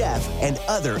Chris, Jeff, and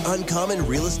other uncommon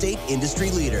real estate industry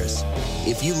leaders.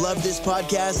 If you love this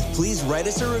podcast, please write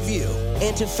us a review.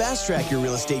 And to fast track your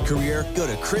real estate career, go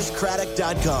to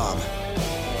chriscraddock.com.